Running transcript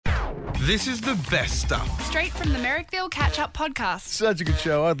This is the best stuff. Straight from the Merrickville Catch-Up podcast. Such a good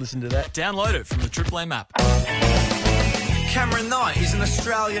show. I'd listen to that. Download it from the Triple M app. Cameron Knight is an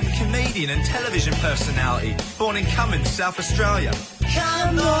Australian comedian and television personality, born in Cummins, South Australia.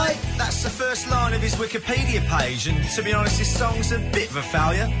 Cam Knight! That's the first line of his Wikipedia page, and to be honest, his song's a bit of a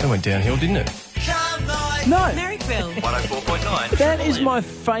failure. That went downhill, didn't it? Cam Knight! No. Merrickville. 104.9. That is my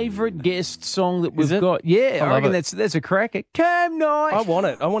favourite guest song that we've got. Yeah, I reckon that's a cracker. Cam Knight. I want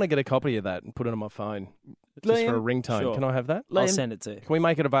it. I want to get a copy of that and put it on my phone. Just for a ringtone. Sure. Can I have that? Liam, I'll send it to you. Can we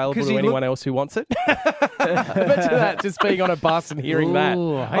make it available to anyone else who wants it? Imagine that, just being on a bus and hearing that.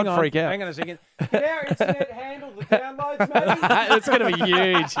 I'd freak out. Hang on a second. Can our internet handle the downloads, maybe? That's going to be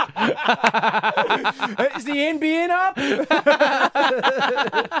huge. Is the NBN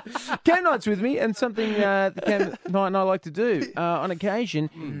up? Cam Knight's with me, and something that Cam Knight and I like to do on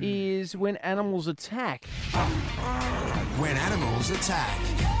occasion is when animals attack. When animals attack.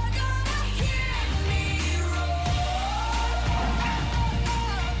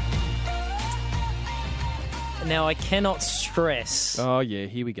 Now, I cannot stress. Oh, yeah,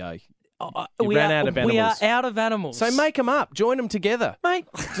 here we go. We ran out of animals. We are out of animals. So make them up. Join them together. Mate,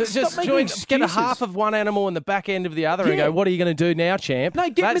 Just get a half of one animal and the back end of the other and go, what are you going to do now, champ? No,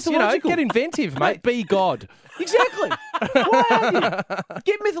 get mythological. Get inventive, mate. Be God. Exactly. Why have you?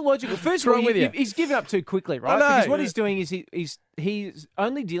 Get mythological. First of all, he's given up too quickly, right? Because what he's doing is he's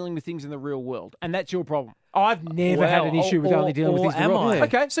only dealing with things in the real world, and that's your problem. I've never had an issue with only dealing with things in the real world.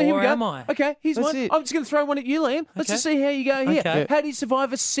 Okay, so here we go. Am I? Okay, here's one. I'm just going to throw one at you, Liam. Let's just see how you go here. Okay. How do you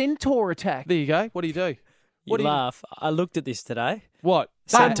survive a centaur attack? There you go. What do you do? You laugh. I looked at this today. What?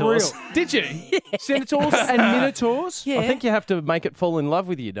 Centaurs. Did you? Centaurs and minotaurs? Yeah. I think you have to make it fall in love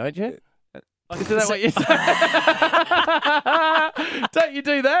with you, don't you? Is that what you say? Don't you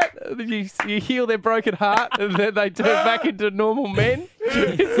do that? You heal their broken heart and then they turn back into normal men?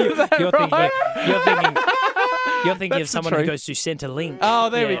 You're thinking of someone who goes to Centrelink. Oh,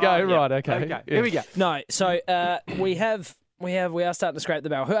 there we go. Right, okay. Okay, here we go. No, so we are starting to scrape the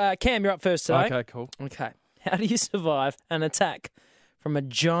barrel. Cam, you're up first today. Okay, cool. Okay. How do you survive an attack from a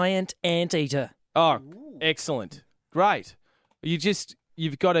giant anteater? Oh, excellent. Great.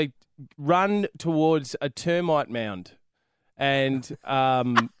 You've got to run towards a termite mound and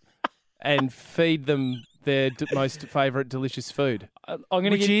feed them their most favourite delicious food.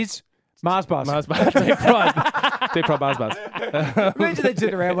 Which is Mars bars. Mars bars. Deep fried Mars bars. Imagine they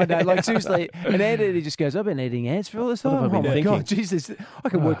turn around one day, like seriously, an anteater just goes, I've been eating ants for all this time. What have I been my thinking? God, Jesus, I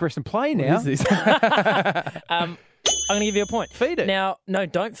can work, rest and play now. What is this? I'm going to give you a point. Feed it. Now, no,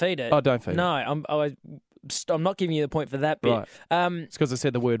 don't feed it. Oh, don't feed it. No, I'm not giving you the point for that bit. Right. It's because I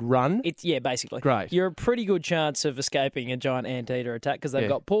said the word run. Basically. Great. You're a pretty good chance of escaping a giant anteater attack because they've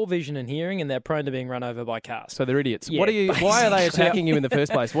got poor vision and hearing and they're prone to being run over by cars. So they're idiots. Yeah, why are they attacking you in the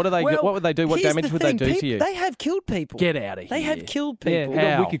first place? What would they do? What here's damage the would they thing, do to you? They have killed people. Get out of here. They have killed Yeah, people. they've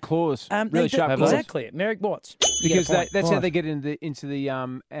got How? wicked claws. They Really sharp do, claws. exactly. Merrick Watts. Because that's how they get into the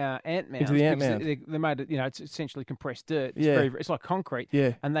ant mound. Into the ant mound. They made it, it's essentially compressed dirt. It's Yeah. it's like concrete.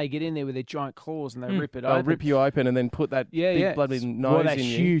 Yeah. And they get in there with their giant claws and they rip it They'll open. rip you open and then put that big bloody nose that in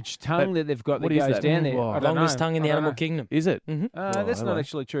you. huge tongue that they've got that what is goes that? down there. Whoa. I don't Longest know. tongue in the I don't animal know. kingdom. Is it? That's not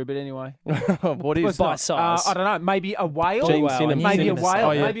actually true, but anyway. What is By that? size. I don't know. Maybe a whale. Gene Wow, Simmons. Maybe a Simmons. whale.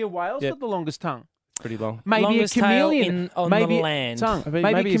 Oh, yeah. Maybe a whale's got the longest tongue. Pretty long. Maybe Longest a chameleon tail on maybe the land. Tongue. I mean,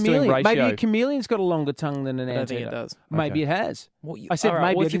 maybe maybe it's doing chameleon. Maybe a ratio. chameleon's got a longer tongue than an I don't think anteater. it does. Maybe it has. Well, I said all right,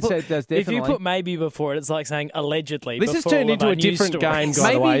 maybe. well, I if you didn't say it does definitely. If you put maybe before it, it's like saying allegedly. This has before turned all of into our a news different stories. game,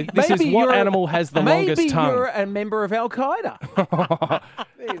 by the way. This is maybe what you're- animal has the longest tongue. Maybe you're a member of Al Qaeda.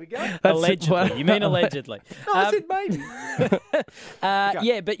 There we go. Allegedly. You mean allegedly. No, I said maybe.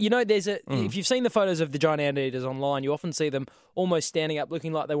 Yeah, but there's if you've seen the photos of the giant anteaters online, you often see them almost standing up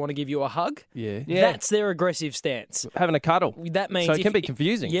looking like they want to give you a hug. Yeah. That's their aggressive stance. Having a cuddle. That means So it can be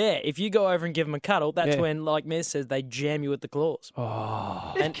confusing. Yeah, if you go over and give them a cuddle, that's Yeah. when, like Mez says, they jam you with the claws.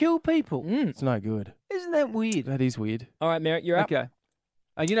 Oh, They've killed people. it's no good. Isn't that weird? That is weird. All right, Merrick, you're up. Okay.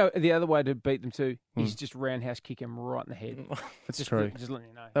 The other way to beat them too is just roundhouse kick them right in the head. That's true. Just letting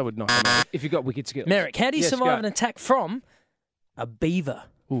you know. That would knock him out. If you've got wicked skills. Merrick, how do you Yes, survive go. an attack from a beaver?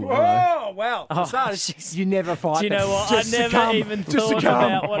 Ooh, Oh, wow. Oh, You never fight Do you them. know what? Just I never succumb. even Just thought succumb.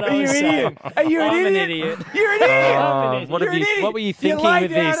 about what I Are you was an saying. idiot? Are you I'm an an idiot? idiot. You're an idiot. Oh, what You're were you you thinking lay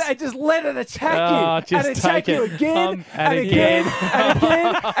with down this? and just let it attack Oh, you. just and attack take you it. again And and again and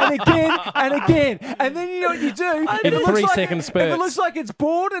again and again and again. And then you know what you do? In 3 second spurts. If it looks like it's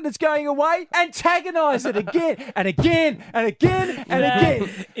bored and it's going away, antagonise it again and again and again and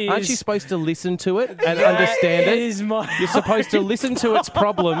again. Aren't you supposed to listen to it and understand it? Is my You're supposed to listen to its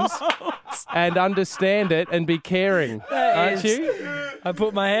problems problems and understand it and be caring, aren't you? I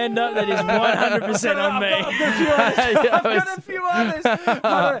put my hand up. That is 100% on me. I've got a few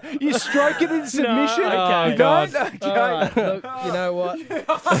others. You stroke it in submission. okay. You don't? God. Okay. All right, look, you know what?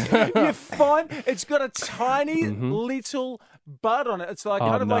 You find it's got a tiny little bud on it. It's like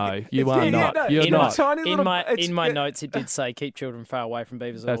kind of no, like you are not. You're it's got not. a tiny In little, my notes, it did say keep children far away from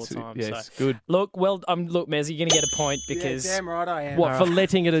beavers at all That's times. yes, So. good. Look, look, Mez, you're going to get a point because damn right I am. What, for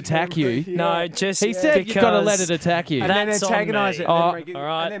letting it attack you? no, just He said you've got to let it attack you. And then That's on antagonise me. it. Oh, And then all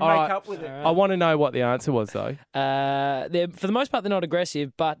right, and then all make right. up with it. I want to know what the answer was, though. for the most part, they're not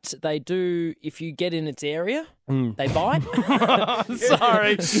aggressive, but they do. If you get in its area, they bite.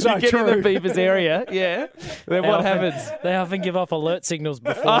 Sorry. So you get in true. the beaver's area, yeah. Then what happens? They often give off alert signals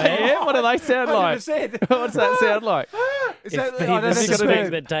Oh, beforehand. yeah? What do they sound like? 100%. What's that sound like? Is If that, beavers that's suspect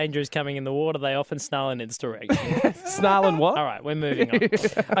a that danger is coming in the water, they often snarl in its direction. Snarling what? All right, we're moving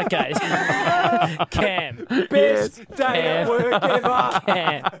on. Okay. Cam. best day Yeah. at work ever.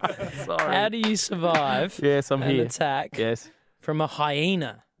 Cam. Sorry. How do you survive Yes, I'm an here. attack Yes. from a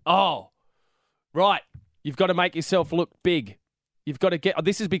hyena? Oh, right. You've got to make yourself look big. You've got to get... Oh,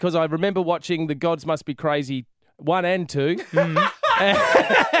 this is because I remember watching The Gods Must Be Crazy 1 and 2.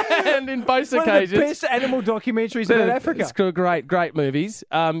 And in both One occasions... of the best animal documentaries about Africa. It's got great movies.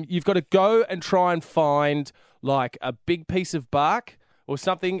 You've got to go and try and find like a big piece of bark or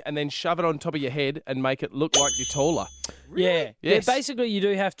something and then shove it on top of your head and make it look like you're taller. Yeah. Yes. Yeah, basically, you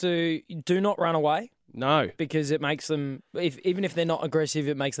do not run away No. because it makes them, even if they're not aggressive,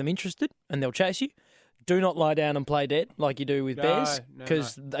 it makes them interested and they'll chase you. Do not lie down and play dead like you do with bears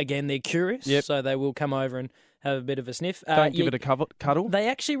because, again, they're curious. Yep. So they will come over and have a bit of a sniff. Don't give it a cuddle. They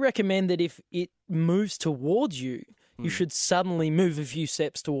actually recommend that if it moves towards you, you should suddenly move a few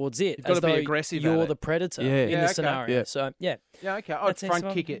steps towards it. You've got as to be though aggressive You're at it. the predator Yeah. in Yeah, the okay. scenario. Yeah. So, yeah. Yeah, okay. I'd That's front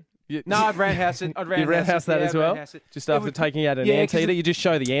excellent. kick it. You- No, I'd roundhouse it. You roundhouse that as well? roundhouse it. Just after would- taking out an yeah, 'cause anteater, it- you just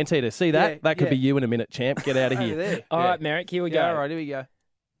show the anteater. See that? Yeah, That could yeah. be you in a minute, champ. Get out of Over here. there. All Yeah. right, Merrick, here we go. Yeah, all right, here we go.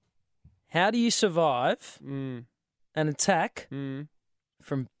 How do you survive an attack Mm.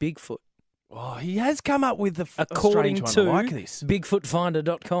 from Bigfoot? Oh, he has come up with a According strange to one. I like this.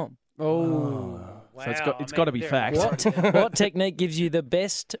 BigfootFinder.com. Oh. So it's got to be fact. What technique gives you the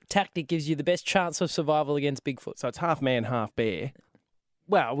best tactic gives you the best chance of survival against Bigfoot? So it's half man, half bear.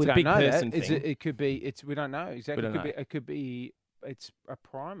 Well, we It's a don't big know person that. thing. It could be. We don't know exactly. We don't It could be. It's a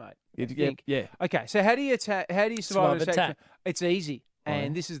primate. I Yeah, think. yeah. Okay, so how do you attack? How do you survive an Survive attack? attack. It's easy, Oh, yeah.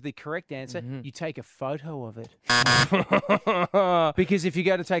 and this is the correct answer. Mhm. You take a photo of it, because if you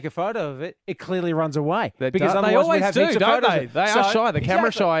go to take a photo of it, it clearly runs away. They because do- they otherwise we'd always have do, heaps of don't photos they? of it. They are So- shy. The camera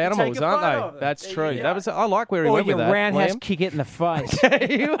Exactly. shy You take animals, a aren't photo they? of it. That's There true. you That go. was. I like where he Or went you with that. roundhouse Liam. kick it in the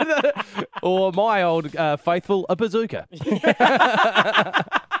face. Or my old faithful, a bazooka.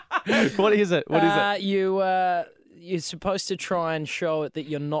 What is it? What is it? You're supposed to try and show it that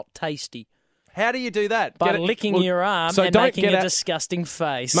you're not tasty How do you do that? by Get it- licking well, your arm so and don't making get a out- disgusting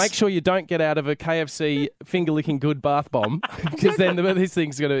face. Make sure you don't get out of a KFC finger licking good bath bomb because then this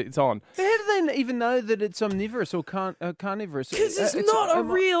thing's it's on. How do they even know that it's omnivorous or carnivorous? because it's not a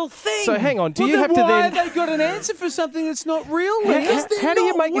real thing. So hang on. Do Well, you then have to why then? have they got an answer for something that's not real? How do you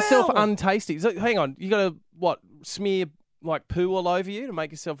not make yourself well. untasty? So, hang on. You got to smear like poo all over you to make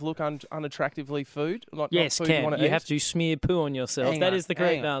yourself look unattractively food? Like, Yes, not food Cam, wanna you eat? have to smear poo on yourself. That is the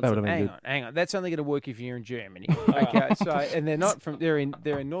correct answer. That would've been Hang good. on, hang on. That's only going to work if you're in Germany. Okay, so and they're not from. They're in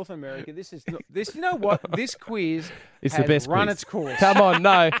North America. This is not, this. You know what? This quiz It's has the best run quiz. its course. Come on,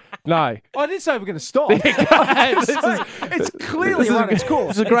 no. I didn't say we're going to stop. It's clearly run its course.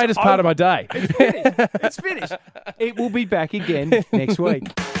 It's the greatest part of my day. It's finished. It will be back again next week.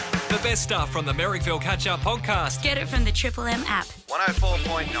 The best stuff from the Merrickville Catch Up podcast. Get it from the Triple M app.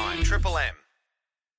 104.9 Triple M.